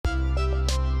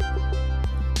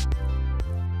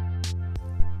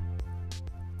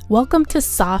Welcome to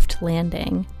Soft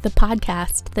Landing, the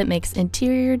podcast that makes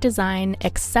interior design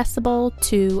accessible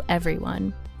to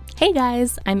everyone. Hey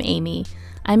guys, I'm Amy.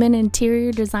 I'm an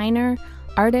interior designer,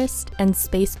 artist, and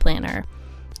space planner.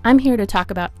 I'm here to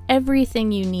talk about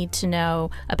everything you need to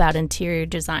know about interior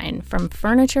design, from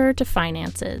furniture to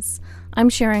finances. I'm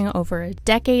sharing over a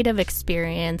decade of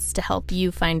experience to help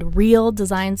you find real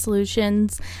design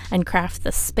solutions and craft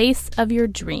the space of your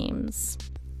dreams.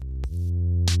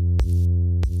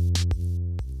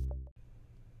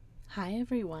 Hi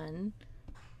everyone,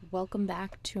 welcome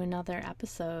back to another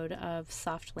episode of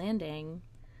Soft Landing.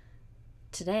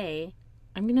 Today,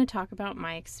 I'm going to talk about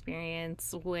my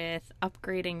experience with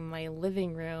upgrading my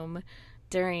living room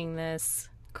during this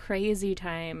crazy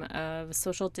time of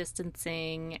social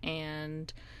distancing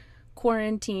and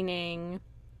quarantining,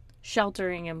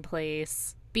 sheltering in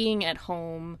place, being at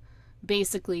home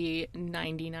basically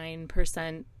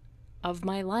 99% of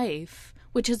my life,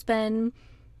 which has been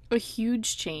a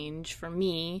huge change for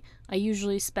me. I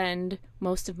usually spend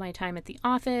most of my time at the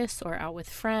office or out with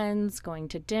friends, going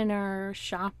to dinner,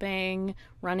 shopping,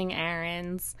 running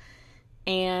errands.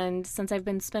 And since I've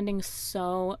been spending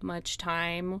so much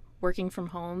time working from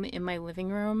home in my living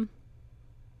room,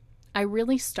 I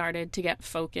really started to get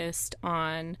focused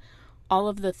on all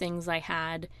of the things I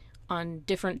had on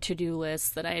different to-do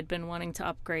lists that I had been wanting to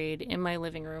upgrade in my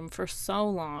living room for so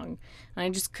long. And I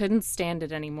just couldn't stand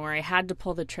it anymore. I had to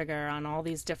pull the trigger on all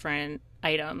these different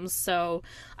items. So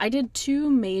I did two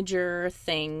major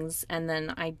things, and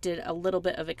then I did a little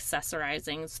bit of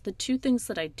accessorizing. So the two things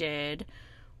that I did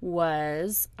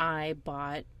was I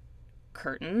bought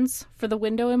curtains for the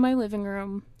window in my living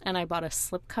room, and I bought a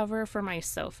slipcover for my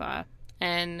sofa.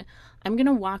 And I'm going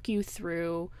to walk you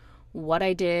through what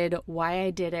I did, why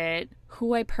I did it,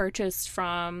 who I purchased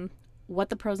from, what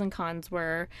the pros and cons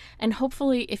were, and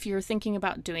hopefully if you're thinking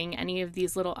about doing any of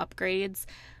these little upgrades,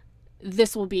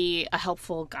 this will be a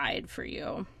helpful guide for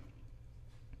you.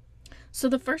 So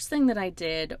the first thing that I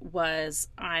did was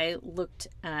I looked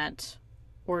at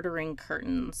ordering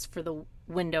curtains for the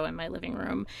window in my living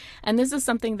room. And this is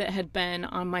something that had been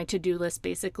on my to-do list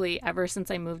basically ever since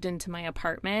I moved into my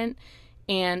apartment.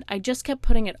 And I just kept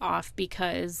putting it off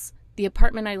because the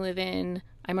apartment I live in,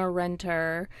 I'm a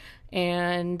renter,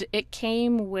 and it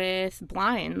came with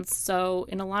blinds. So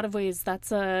in a lot of ways,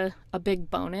 that's a big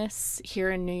bonus here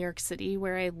in New York City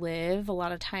where I live. A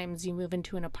lot of times you move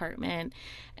into an apartment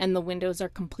and the windows are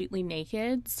completely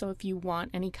naked. So if you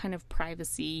want any kind of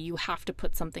privacy, you have to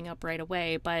put something up right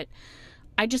away. But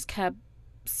I just kept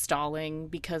stalling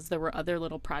because there were other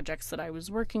little projects that I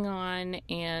was working on,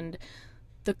 and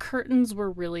the curtains were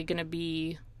really going to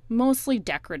be mostly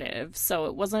decorative, so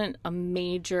it wasn't a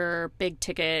major big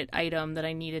ticket item that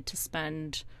I needed to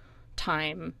spend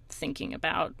time thinking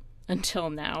about until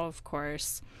now, of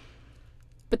course.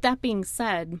 But that being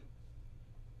said,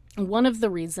 one of the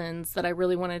reasons that I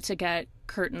really wanted to get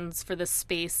curtains for this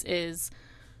space is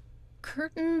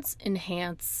curtains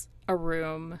enhance a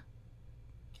room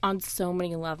on so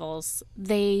many levels.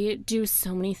 They do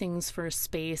so many things for a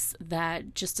space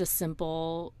that just a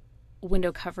simple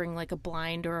window covering like a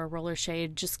blind or a roller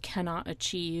shade just cannot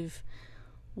achieve.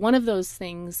 One of those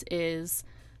things is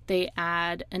they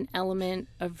add an element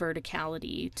of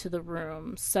verticality to the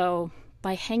room. So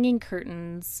by hanging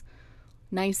curtains,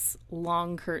 nice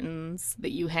long curtains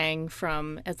that you hang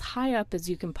from as high up as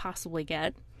you can possibly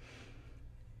get,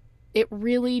 it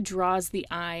really draws the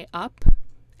eye up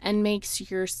and makes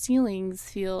your ceilings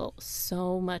feel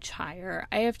so much higher.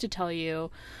 I have to tell you,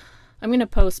 I'm going to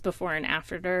post before and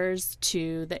afters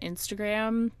to the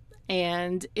Instagram,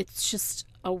 and it's just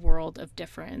a world of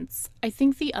difference. I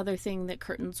think the other thing that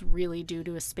curtains really do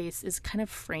to a space is kind of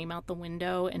frame out the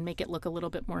window and make it look a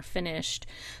little bit more finished.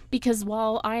 Because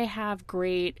while I have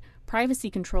great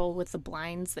privacy control with the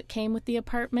blinds that came with the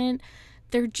apartment,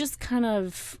 they're just kind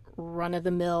of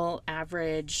run-of-the-mill,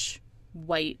 average,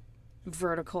 white,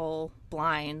 vertical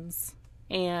blinds.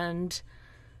 And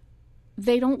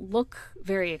they don't look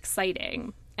very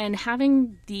exciting, and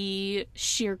having the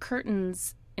sheer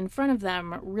curtains in front of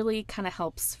them really kind of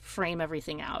helps frame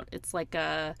everything out. It's like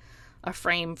a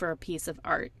frame for a piece of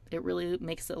art. It really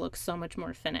makes it look so much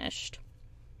more finished.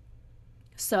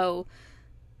 So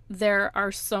there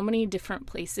are so many different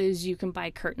places you can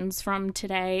buy curtains from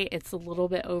today. It's a little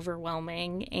bit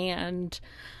overwhelming, and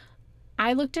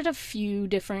I looked at a few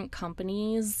different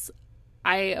companies.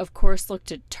 I, of course,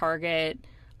 looked at Target.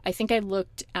 I think I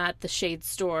looked at the Shade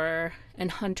Store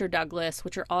and Hunter Douglas,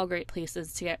 which are all great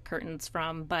places to get curtains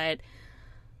from, but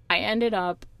I ended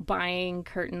up buying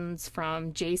curtains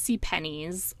from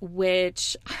JCPenney's,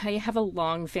 which I have a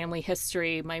long family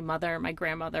history. My mother, my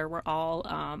grandmother were all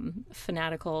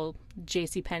fanatical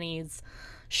JCPenney's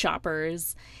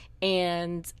shoppers.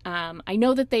 And I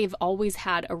know that they've always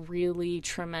had a really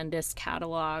tremendous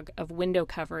catalog of window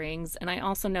coverings. And I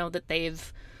also know that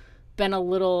they've been a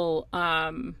little,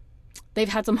 they've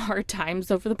had some hard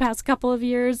times over the past couple of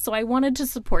years. So I wanted to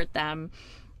support them.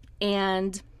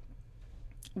 And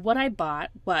what I bought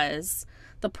was,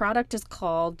 the product is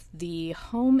called the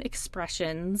Home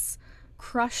Expressions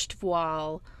Crushed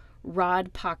Voile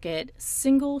Rod Pocket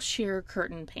Single Sheer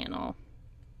Curtain Panel.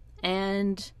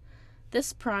 And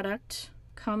this product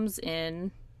comes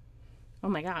in, oh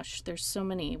my gosh, there's so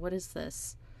many. What is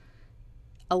this?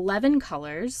 11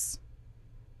 colors,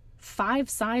 5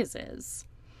 sizes.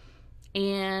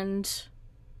 And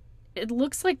it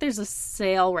looks like there's a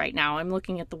sale right now. I'm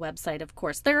looking at the website, of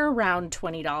course. They're around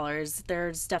 $20.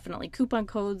 There's definitely coupon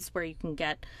codes where you can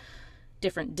get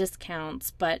different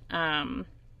discounts, but I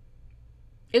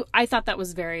thought that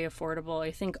was very affordable.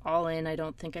 I think all in, I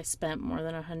don't think I spent more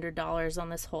than $100 on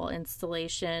this whole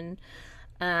installation.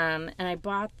 And I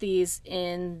bought these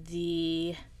in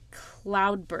the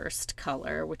Cloudburst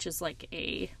color, which is like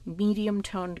a medium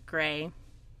toned gray.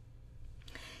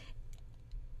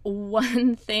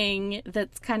 One thing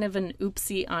that's kind of an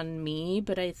oopsie on me,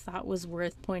 but I thought was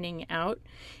worth pointing out,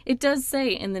 it does say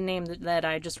in the name that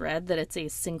I just read that it's a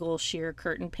single sheer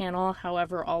curtain panel.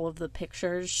 However, all of the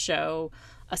pictures show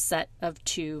a set of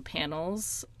 2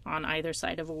 panels on either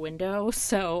side of a window,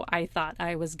 so I thought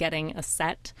I was getting a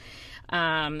set.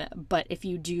 But if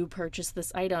you do purchase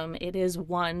this item, it is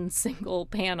one single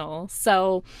panel.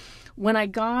 So when I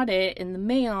got it in the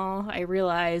mail, I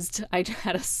realized I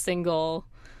had a single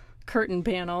curtain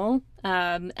panel,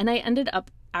 and I ended up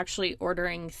actually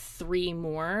ordering 3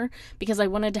 more because I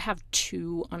wanted to have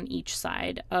 2 on each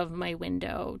side of my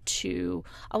window to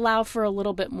allow for a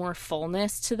little bit more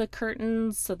fullness to the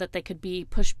curtains so that they could be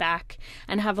pushed back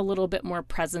and have a little bit more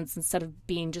presence instead of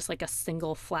being just like a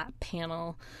single flat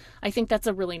panel. I think that's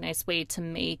a really nice way to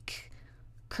make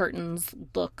curtains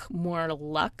look more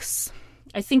luxe.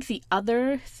 I think the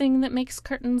other thing that makes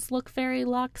curtains look very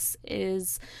luxe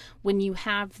is when you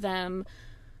have them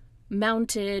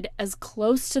mounted as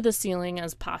close to the ceiling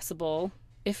as possible,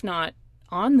 if not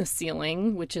on the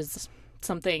ceiling, which is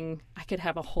something I could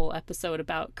have a whole episode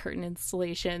about curtain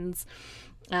installations.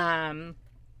 But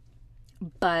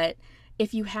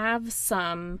if you have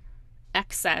some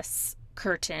excess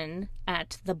curtain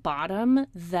at the bottom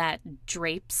that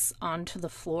drapes onto the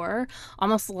floor,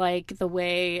 almost like the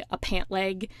way a pant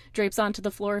leg drapes onto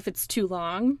the floor if it's too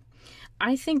long,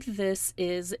 I think this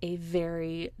is a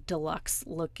very deluxe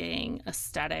looking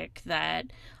aesthetic that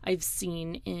I've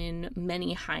seen in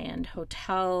many high-end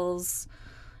hotels,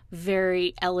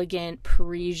 very elegant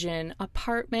Parisian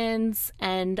apartments,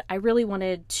 and I really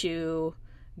wanted to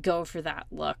go for that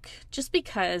look just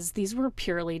because these were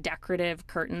purely decorative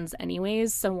curtains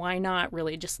anyways, so why not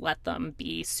really just let them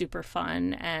be super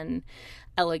fun and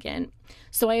elegant.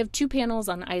 So I have 2 panels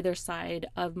on either side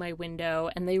of my window,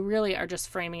 and they really are just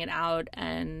framing it out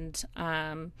and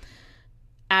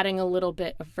adding a little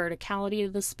bit of verticality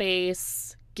to the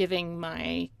space, giving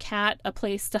my cat a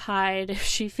place to hide if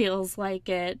she feels like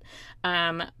it,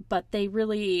 but they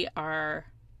really are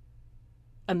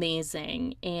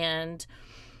amazing. And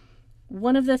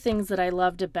one of the things that I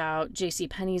loved about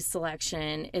JCPenney's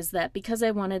selection is that because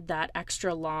I wanted that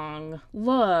extra long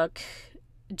look,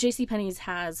 JCPenney's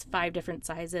has 5 different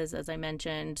sizes, as I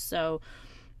mentioned. So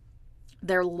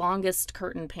their longest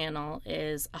curtain panel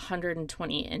is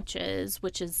 120 inches,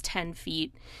 which is 10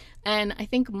 feet. And I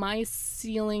think my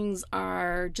ceilings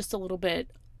are just a little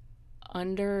bit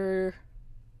under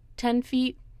 10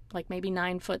 feet, like maybe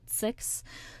 9'6".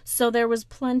 So there was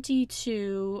plenty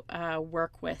to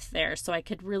work with there. So I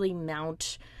could really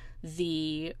mount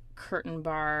the curtain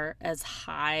bar as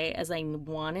high as I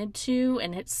wanted to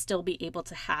and it still be able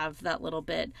to have that little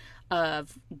bit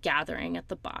of gathering at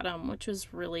the bottom, which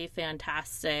was really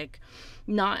fantastic.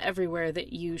 Not everywhere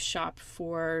that you shop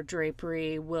for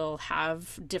drapery will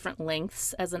have different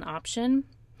lengths as an option.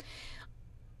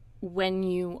 When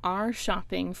you are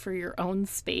shopping for your own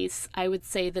space, I would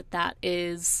say that that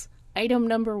is item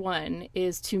number 1,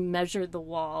 is to measure the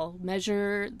wall,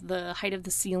 measure the height of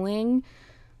the ceiling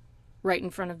right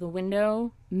in front of the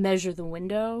window, measure the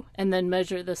window, and then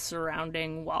measure the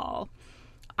surrounding wall.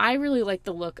 I really like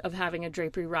the look of having a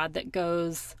drapery rod that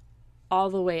goes all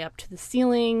the way up to the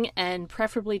ceiling and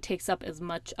preferably takes up as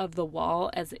much of the wall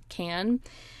as it can.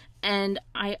 And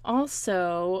I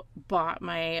also bought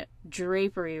my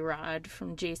drapery rod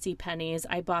from JCPenney's.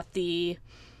 I bought the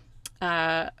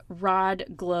Rod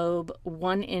Globe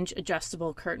 1-inch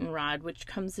adjustable curtain rod, which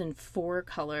comes in 4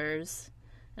 colors.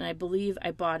 And I believe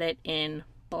I bought it in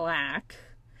black.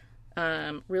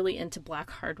 Really into black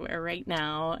hardware right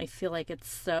now. I feel like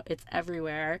it's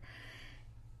everywhere.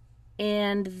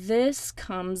 And this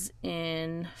comes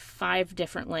in 5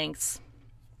 different lengths,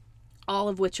 all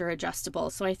of which are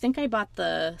adjustable. So I think I bought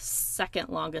the second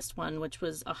longest one, which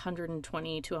was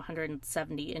 120 to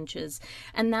 170 inches.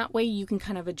 And that way you can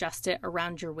kind of adjust it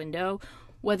around your window,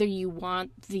 whether you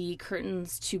want the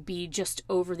curtains to be just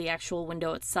over the actual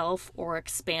window itself or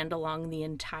expand along the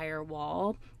entire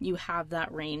wall. You have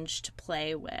that range to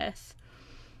play with.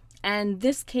 And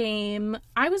this came,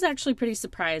 I was actually pretty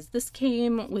surprised. This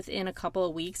came within a couple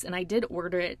of weeks, and I did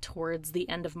order it towards the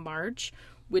end of March,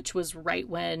 which was right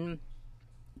when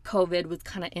COVID was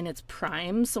kind of in its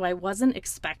prime. So I wasn't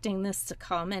expecting this to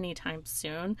come anytime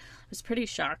soon. I was pretty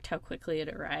shocked how quickly it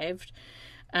arrived.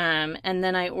 And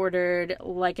then I ordered,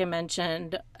 like I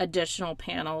mentioned, additional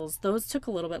panels. Those took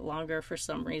a little bit longer for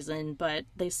some reason, but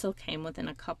they still came within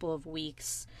a couple of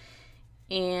weeks.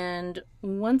 And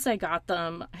once I got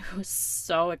them, I was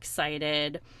so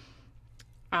excited.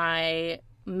 I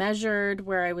measured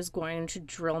where I was going to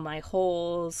drill my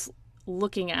holes,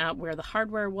 looking at where the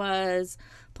hardware was,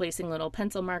 placing little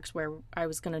pencil marks where I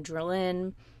was going to drill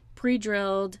in,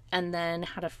 pre-drilled, and then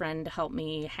had a friend help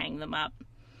me hang them up.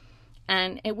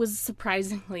 And it was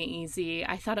surprisingly easy.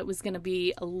 I thought it was going to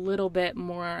be a little bit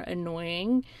more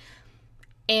annoying.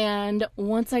 And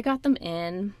once I got them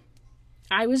in,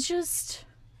 I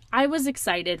was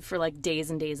excited for like days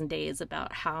and days and days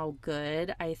about how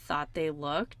good I thought they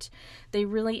looked. They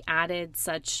really added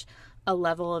such a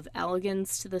level of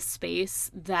elegance to the space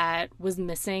that was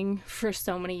missing for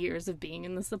so many years of being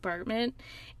in this apartment,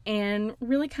 and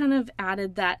really kind of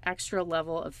added that extra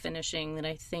level of finishing that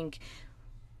I think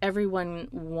everyone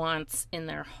wants in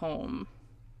their home.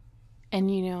 And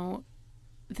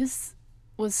this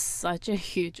was such a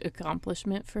huge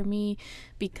accomplishment for me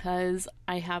because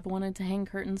I have wanted to hang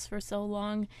curtains for so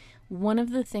long. One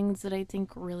of the things that I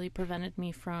think really prevented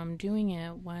me from doing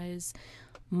it was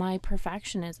my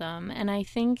perfectionism. And I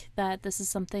think that this is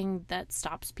something that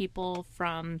stops people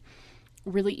from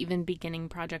really even beginning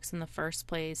projects in the first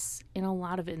place in a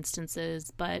lot of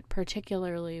instances, but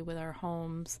particularly with our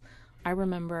homes. I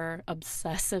remember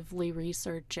obsessively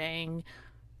researching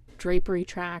drapery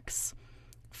tracks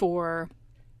for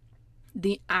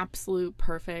the absolute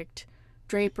perfect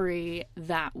drapery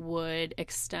that would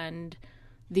extend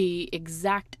the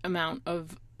exact amount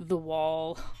of the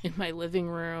wall in my living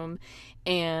room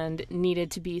and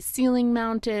needed to be ceiling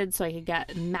mounted so I could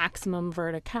get maximum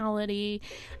verticality.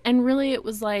 And really it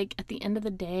was like, at the end of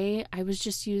the day, I was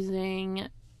just using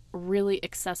really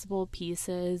accessible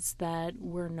pieces that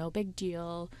were no big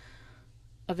deal,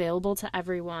 available to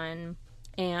everyone,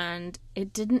 and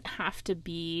it didn't have to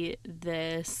be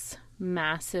this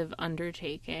massive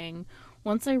undertaking.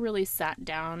 Once I really sat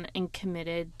down and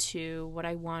committed to what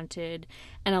I wanted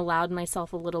and allowed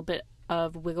myself a little bit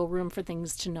of wiggle room for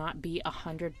things to not be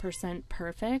 100%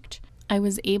 perfect, I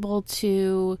was able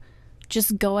to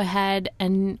just go ahead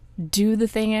and do the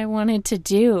thing I wanted to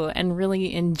do and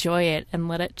really enjoy it and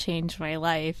let it change my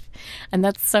life. And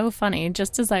that's so funny.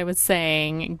 Just as I was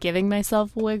saying, giving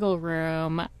myself wiggle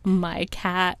room, my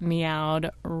cat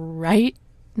meowed right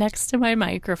next to my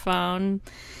microphone.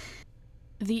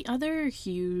 The other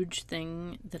huge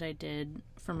thing that I did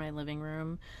for my living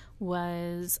room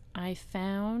was I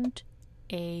found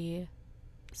a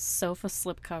sofa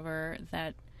slipcover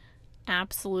that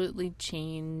absolutely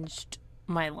changed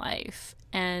my life.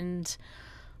 And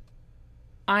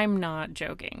I'm not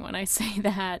joking when I say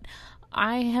that.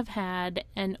 I have had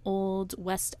an old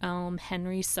West Elm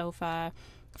Henry sofa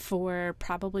for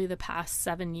probably the past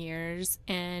 7 years,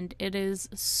 and it is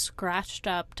scratched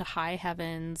up to high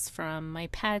heavens from my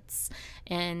pets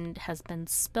and has been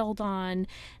spilled on,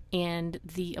 and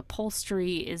the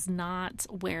upholstery is not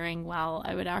wearing well.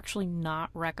 I would actually not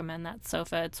recommend that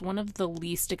sofa. It's one of the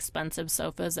least expensive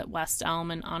sofas at West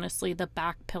Elm, and honestly the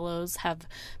back pillows have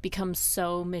become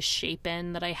so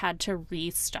misshapen that I had to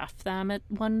restuff them at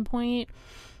one point.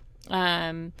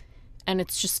 And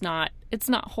it's not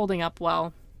holding up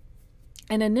well.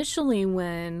 And initially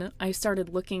when I started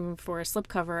looking for a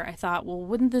slipcover, I thought, well,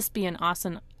 wouldn't this be an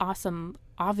awesome,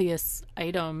 obvious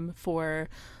item for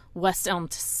West Elm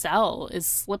to sell, is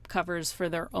slipcovers for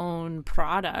their own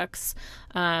products.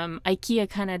 IKEA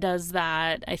kind of does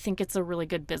that. I think it's a really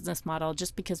good business model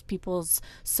just because people's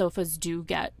sofas do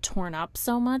get torn up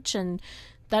so much, and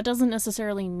that doesn't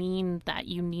necessarily mean that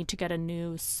you need to get a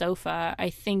new sofa. I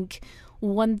think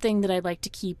one thing that I like to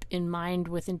keep in mind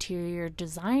with interior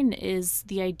design is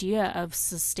the idea of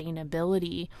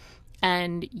sustainability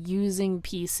and using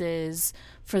pieces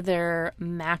for their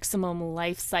maximum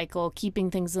life cycle, keeping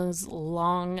things as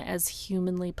long as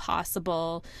humanly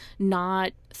possible,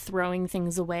 not throwing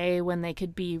things away when they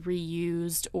could be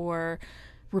reused or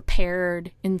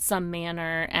repaired in some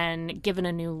manner and given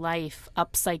a new life,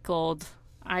 upcycled.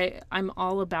 I'm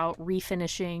all about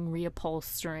refinishing,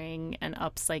 reupholstering, and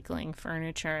upcycling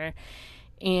furniture.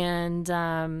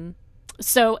 And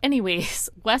so anyways,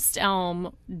 West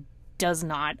Elm does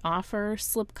not offer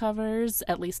slipcovers,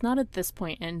 at least not at this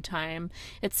point in time.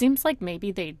 It seems like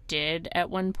maybe they did at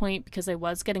one point, because I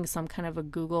was getting some kind of a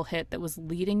Google hit that was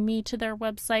leading me to their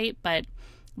website, but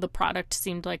the product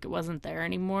seemed like it wasn't there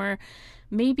anymore.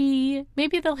 Maybe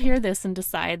they'll hear this and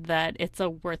decide that it's a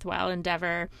worthwhile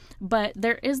endeavor. But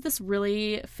there is this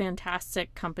really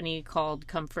fantastic company called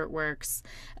ComfortWorks,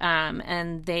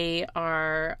 and they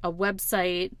are a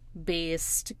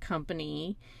website-based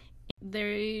company.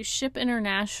 They ship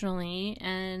internationally,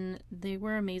 and they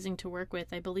were amazing to work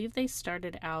with. I believe they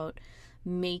started out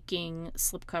making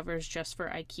slipcovers just for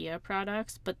IKEA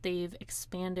products, but they've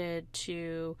expanded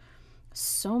to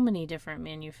so many different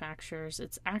manufacturers.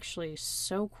 It's actually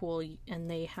so cool. And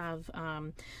they have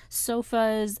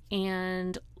sofas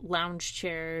and lounge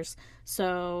chairs.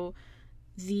 So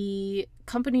the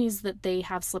companies that they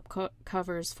have slip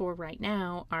covers for right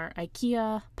now are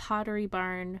IKEA, Pottery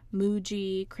Barn,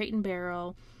 Muji, Crate and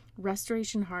Barrel,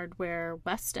 Restoration Hardware,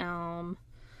 West Elm,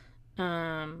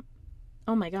 Article,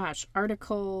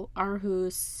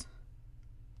 Aarhus,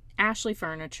 Ashley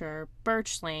Furniture,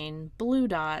 Birch Lane, Blue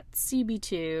Dot,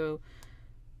 CB2,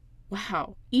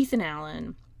 Ethan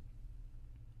Allen,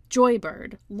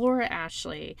 Joybird, Laura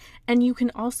Ashley, and you can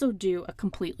also do a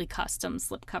completely custom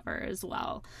slipcover as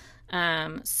well.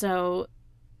 So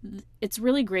it's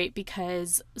really great,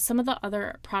 because some of the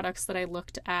other products that I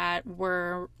looked at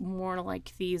were more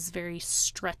like these very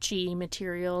stretchy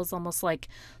materials, almost like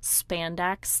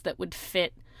spandex that would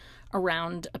fit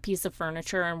around a piece of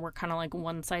furniture and were kind of like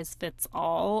one size fits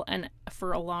all. And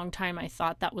for a long time I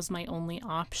thought that was my only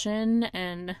option,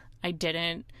 and I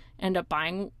didn't end up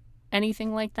buying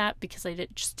anything like that because I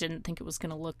just didn't think it was going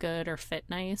to look good or fit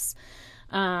nice.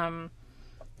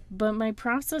 But my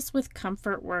process with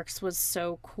ComfortWorks was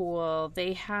so cool.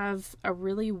 They have a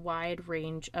really wide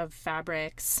range of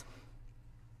fabrics,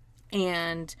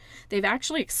 and they've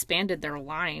actually expanded their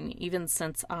line even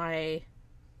since I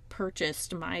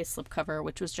purchased my slipcover,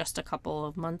 which was just a couple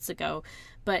of months ago.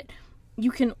 But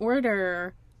you can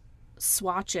order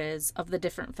swatches of the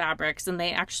different fabrics, and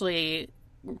they actually,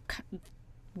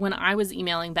 when I was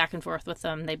emailing back and forth with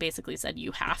them, they basically said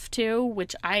you have to,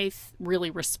 which I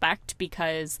really respect,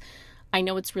 because I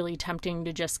know it's really tempting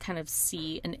to just kind of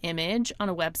see an image on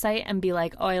a website and be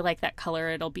like, oh, I like that color,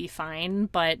 it'll be fine.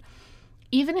 But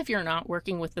even if you're not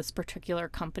working with this particular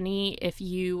company, if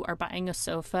you are buying a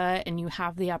sofa and you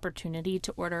have the opportunity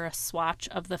to order a swatch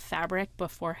of the fabric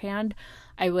beforehand,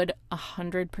 I would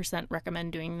 100%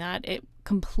 recommend doing that. It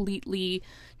completely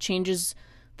changes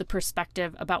the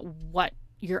perspective about what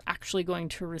you're actually going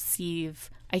to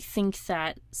receive. I think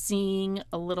that seeing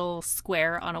a little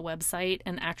square on a website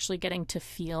and actually getting to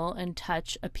feel and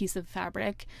touch a piece of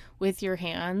fabric with your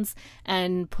hands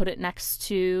and put it next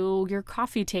to your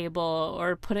coffee table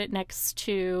or put it next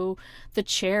to the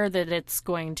chair that it's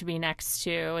going to be next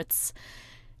to, it's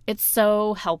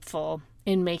so helpful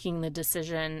in making the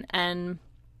decision. And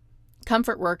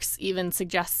ComfortWorks even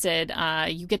suggested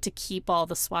you get to keep all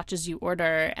the swatches you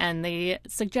order, and they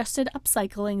suggested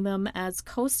upcycling them as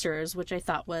coasters, which I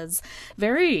thought was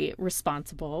very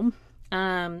responsible.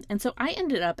 And so I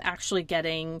ended up actually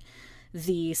getting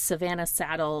the Savannah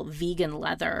Saddle vegan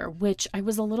leather, which I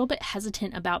was a little bit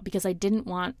hesitant about because I didn't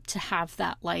want to have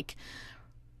that like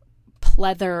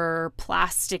pleather,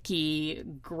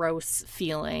 plasticky, gross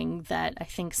feeling that I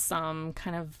think some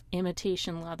kind of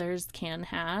imitation leathers can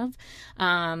have.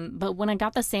 But when I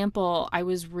got the sample, I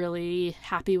was really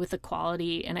happy with the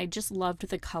quality, and I just loved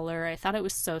the color. I thought it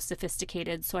was so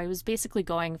sophisticated. So I was basically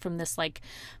going from this like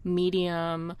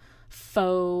medium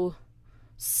faux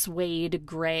suede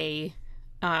gray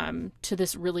to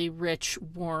this really rich,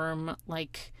 warm,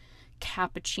 like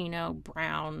cappuccino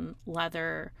brown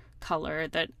leather color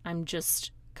that I'm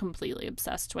just completely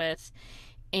obsessed with.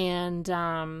 And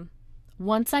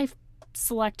once I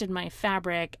selected my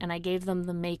fabric and I gave them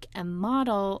the make and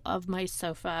model of my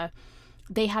sofa,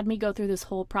 they had me go through this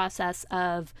whole process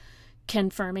of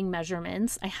confirming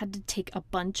measurements. I had to take a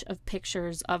bunch of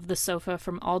pictures of the sofa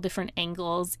from all different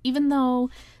angles. Even though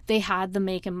they had the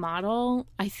make and model,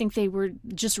 I think they were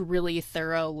just really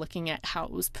thorough looking at how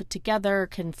it was put together,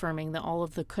 confirming that all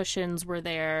of the cushions were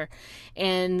there.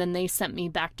 And then they sent me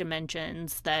back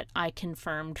dimensions that I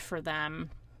confirmed for them.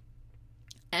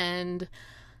 And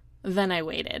then I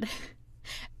waited.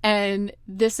 And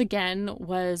this again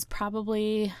was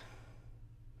probably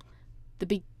the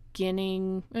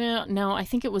beginning. No, I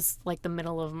think it was like the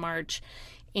middle of March.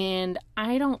 And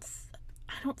I don't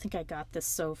think I got this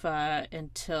sofa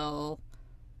until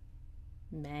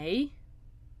May.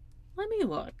 Let me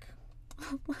look.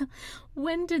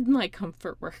 When did my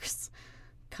ComfortWorks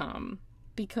come?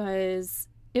 Because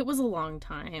it was a long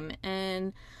time,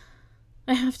 and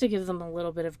I have to give them a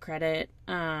little bit of credit,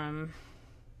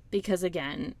 because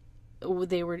again,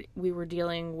 we were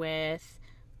dealing with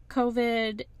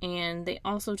COVID, and they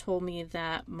also told me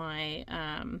that my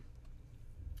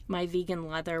my vegan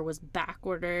leather was back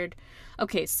ordered.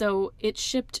 Okay, so it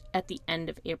shipped at the end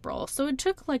of April, so it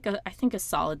took like I think a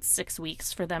solid 6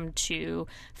 weeks for them to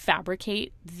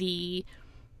fabricate the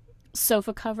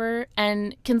sofa cover.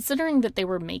 And considering that they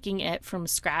were making it from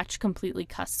scratch, completely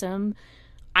custom,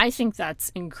 I think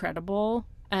that's incredible.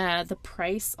 The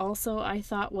price also I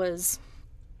thought was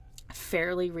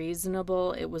fairly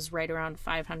reasonable. It was right around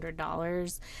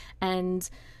 $500. And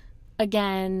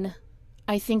again,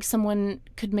 I think someone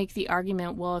could make the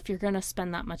argument, well, if you're going to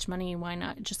spend that much money, why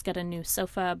not just get a new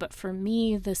sofa? But for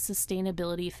me, the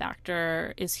sustainability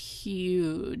factor is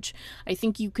huge. I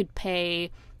think you could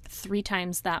pay 3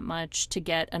 times that much to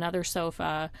get another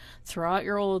sofa, throw out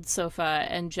your old sofa,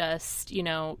 and just,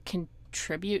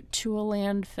 contribute to a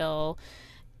landfill.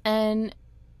 And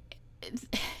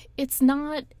it's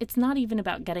not even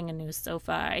about getting a new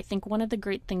sofa. I think one of the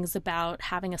great things about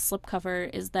having a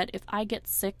slipcover is that if I get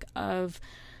sick of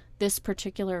this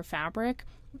particular fabric,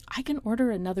 I can order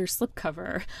another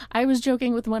slipcover. I was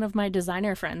joking with one of my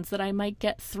designer friends that I might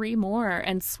get 3 more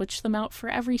and switch them out for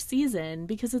every season,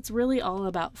 because it's really all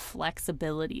about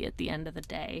flexibility at the end of the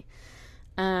day.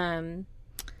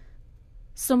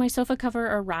 So my sofa cover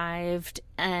arrived,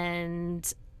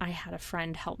 and I had a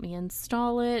friend help me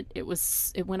install it. It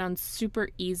went on super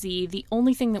easy. The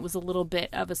only thing that was a little bit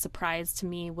of a surprise to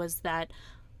me was that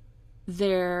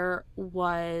there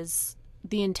was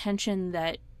the intention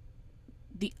that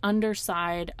the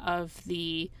underside of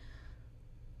the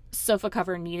sofa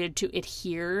cover needed to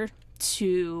adhere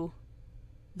to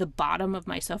the bottom of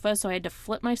my sofa, so I had to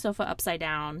flip my sofa upside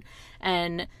down,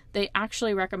 and they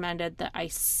actually recommended that I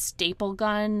staple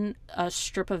gun a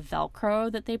strip of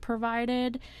Velcro that they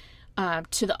provided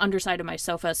to the underside of my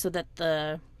sofa so that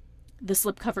the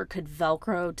slipcover could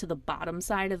Velcro to the bottom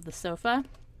side of the sofa.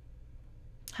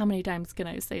 How many times can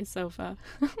I say sofa?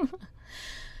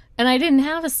 And I didn't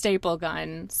have a staple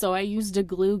gun, so I used a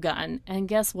glue gun, and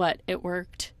guess what? It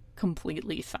worked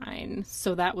completely fine.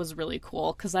 So that was really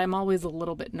cool, because I'm always a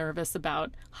little bit nervous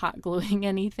about hot gluing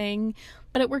anything,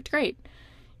 but it worked great.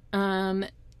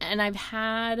 And I've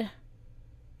had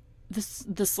the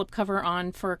slipcover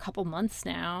on for a couple months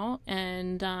now,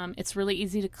 and it's really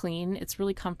easy to clean. It's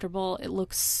really comfortable. It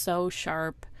looks so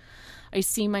sharp. I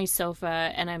see my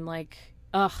sofa and I'm like,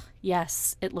 ugh,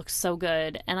 yes, it looks so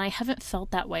good. And I haven't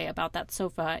felt that way about that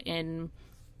sofa in,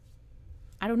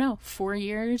 4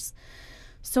 years.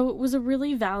 So it was a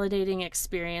really validating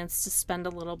experience to spend a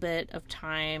little bit of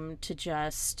time to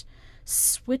just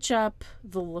switch up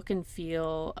the look and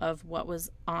feel of what was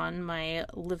on my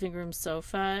living room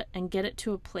sofa and get it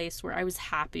to a place where I was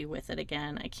happy with it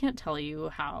again. I can't tell you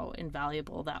how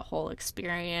invaluable that whole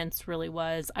experience really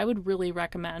was. I would really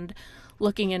recommend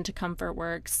looking into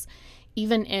ComfortWorks,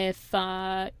 even if,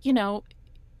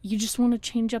 you just want to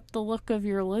change up the look of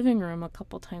your living room a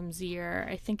couple times a year.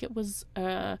 I think it was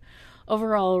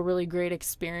overall a really great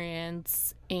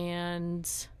experience, and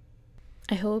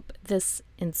I hope this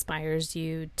inspires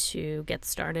you to get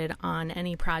started on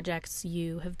any projects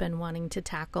you have been wanting to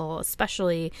tackle,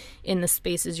 especially in the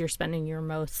spaces you're spending your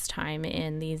most time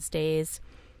in these days.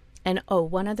 And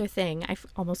one other thing, I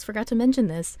almost forgot to mention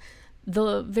this.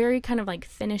 The very kind of like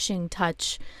finishing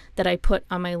touch that I put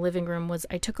on my living room was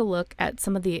I took a look at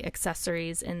some of the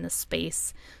accessories in the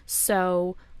space.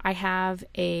 So I have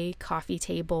a coffee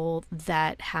table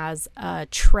that has a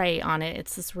tray on it.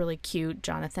 It's this really cute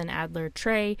Jonathan Adler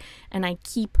tray, and I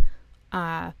keep,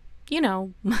 the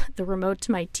remote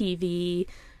to my TV,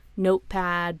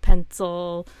 notepad,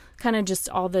 pencil, kind of just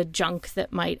all the junk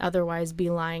that might otherwise be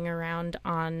lying around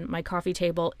on my coffee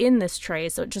table in this tray,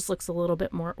 so it just looks a little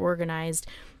bit more organized.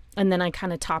 And then I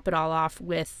kind of top it all off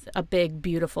with a big,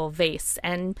 beautiful vase.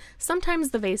 And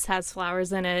sometimes the vase has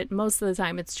flowers in it. Most of the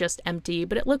time it's just empty,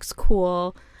 but it looks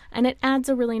cool. And it adds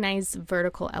a really nice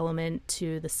vertical element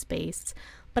to the space.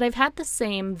 But I've had the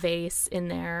same vase in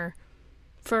there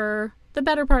for the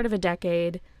better part of a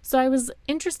decade. So I was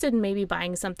interested in maybe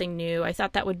buying something new. I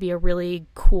thought that would be a really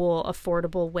cool,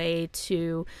 affordable way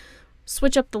to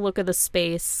switch up the look of the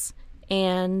space.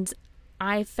 And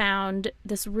I found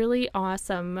this really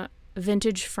awesome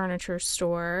vintage furniture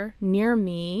store near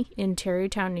me in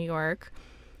Tarrytown, New York.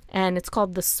 And it's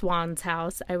called the Swan's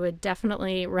House. I would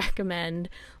definitely recommend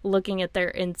looking at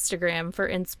their Instagram for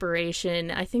inspiration.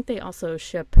 I think they also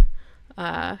ship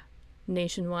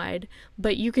nationwide,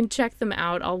 but you can check them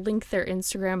out. I'll link their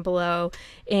Instagram below.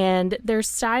 And their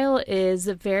style is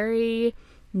very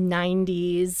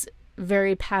 90s,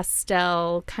 very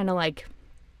pastel, kind of like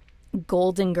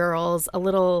Golden Girls, a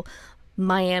little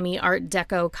Miami Art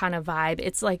Deco kind of vibe.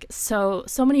 It's like so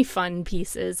many fun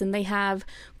pieces, and they have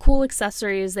cool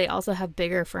accessories. They also have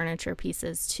bigger furniture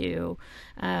pieces too.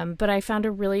 But I found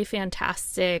a really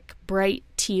fantastic bright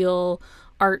teal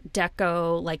Art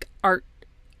Deco, like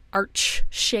arch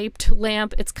shaped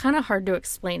lamp. It's kind of hard to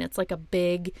explain. It's like a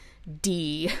big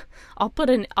D. I'll put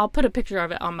a picture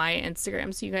of it on my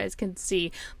Instagram so you guys can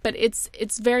see. But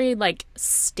it's very like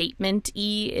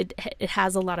statement-y. It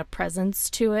has a lot of presence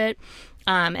to it.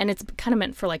 And it's kind of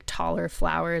meant for like taller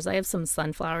flowers. I have some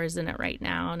sunflowers in it right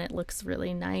now and it looks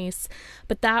really nice.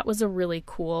 But that was a really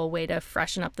cool way to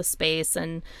freshen up the space.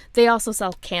 And they also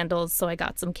sell candles, so I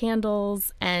got some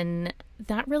candles, and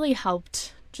that really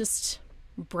helped just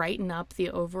brighten up the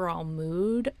overall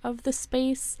mood of the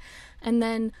space. And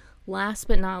then last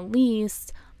but not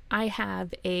least, I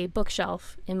have a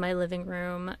bookshelf in my living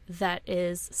room that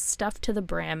is stuffed to the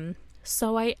brim.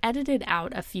 So I edited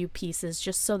out a few pieces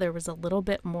just so there was a little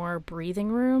bit more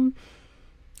breathing room.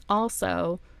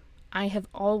 Also, I have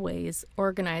always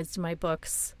organized my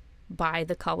books by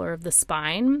the color of the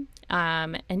spine.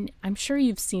 And I'm sure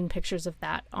you've seen pictures of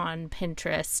that on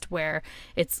Pinterest where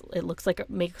it looks like it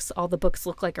makes all the books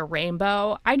look like a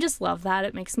rainbow. I just love that.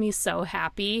 It makes me so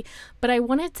happy. But I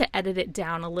wanted to edit it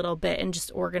down a little bit and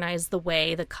just organize the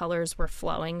way the colors were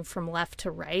flowing from left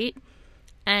to right.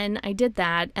 And I did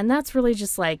that. And that's really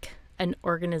just like an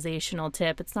organizational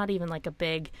tip. It's not even like a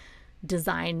big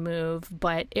design move,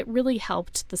 but it really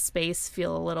helped the space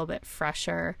feel a little bit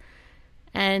fresher.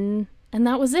 And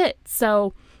that was it.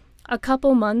 So a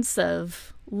couple months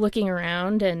of looking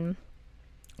around and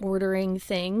ordering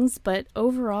things, but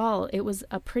overall it was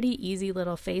a pretty easy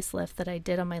little facelift that I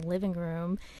did on my living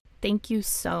room. Thank you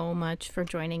so much for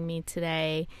joining me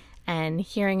today and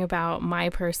hearing about my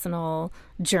personal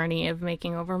journey of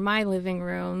making over my living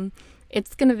room.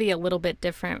 It's going to be a little bit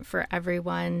different for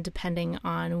everyone depending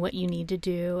on what you need to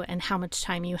do and how much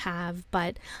time you have,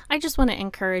 but I just want to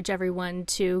encourage everyone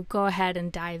to go ahead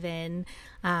and dive in.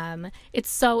 It's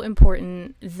so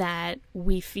important that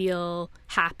we feel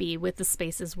happy with the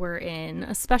spaces we're in,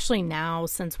 especially now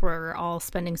since we're all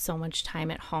spending so much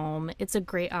time at home. It's a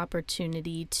great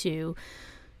opportunity to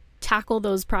tackle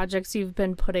those projects you've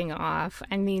been putting off.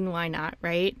 I mean, why not,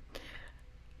 right?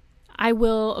 I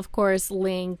will, of course,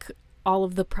 link all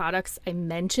of the products I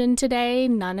mentioned today.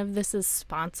 None of this is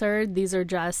sponsored. These are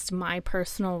just my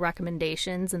personal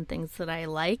recommendations and things that I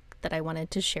like that I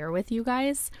wanted to share with you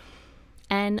guys.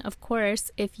 And of course,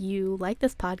 if you like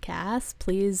this podcast,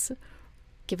 please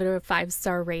give it a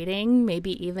 5-star rating,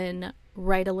 maybe even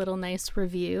write a little nice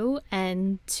review,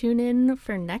 and tune in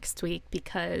for next week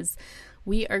because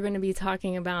we are going to be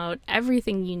talking about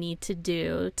everything you need to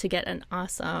do to get an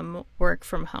awesome work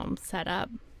from home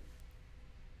setup.